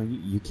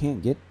 you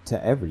can't get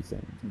to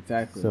everything.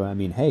 Exactly. So, I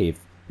mean, hey,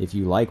 if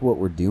you like what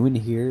we're doing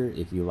here,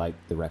 if you like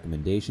the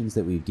recommendations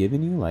that we've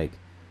given you, like,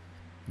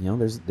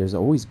 there's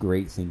always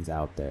great things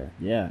out there.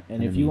 Yeah,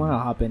 and if you want to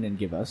hop in and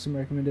give us some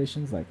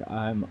recommendations, like,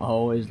 I'm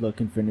always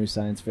looking for new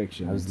science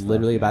fiction. I was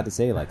literally about to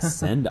say, like,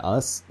 send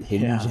us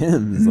hidden Yeah.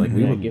 gems. Like,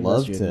 we would give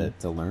love us your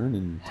to learn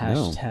and to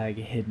know. hashtag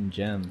hidden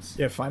gems.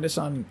 Yeah, find us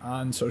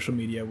on social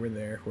media. We're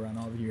there. We're on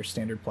all of your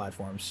standard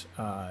platforms.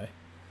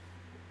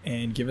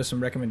 And give us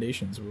some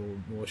recommendations.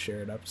 We'll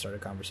share it up, start a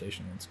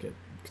conversation. Let's get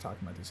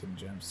talking about these hidden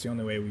gems. It's the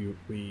only way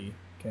we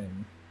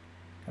can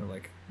kind of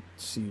like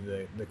see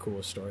the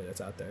coolest story that's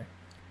out there.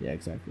 Yeah,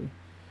 exactly.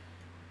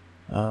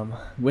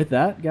 With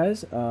that,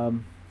 guys,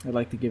 I'd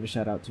like to give a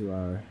shout out to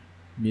our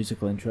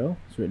musical intro.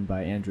 It's written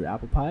by Andrew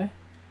Applepie.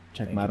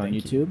 Check him out on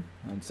YouTube,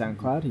 on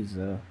SoundCloud. He's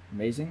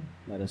amazing.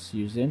 Let us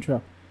use the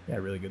intro. Yeah,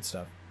 really good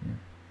stuff. Yeah.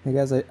 Hey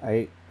guys,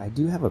 I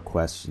do have a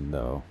question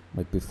though.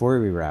 Like before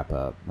we wrap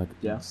up, like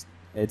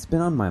it's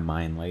been on my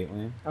mind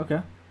lately.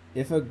 Okay.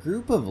 If a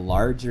group of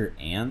larger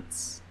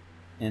ants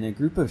and a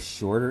group of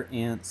shorter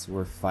ants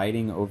were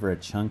fighting over a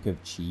chunk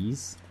of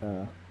cheese,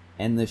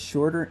 and the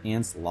shorter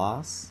ants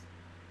lost,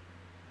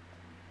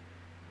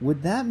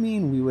 would that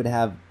mean we would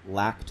have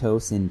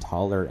lactose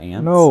intolerant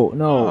ants? No.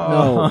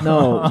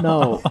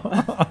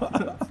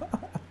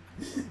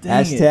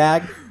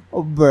 Hashtag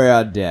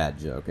bad dad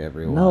joke,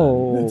 everyone.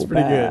 No, That's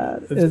pretty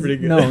good. That's pretty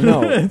good.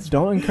 No,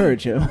 don't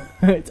encourage him.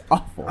 It's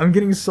awful. I'm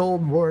getting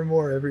sold more and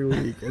more every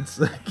week.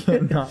 I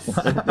cannot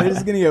lie. It's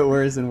just gonna get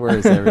worse and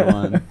worse,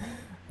 everyone.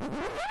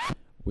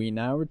 We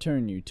now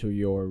return you to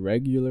your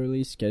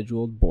regularly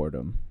scheduled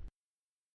boredom.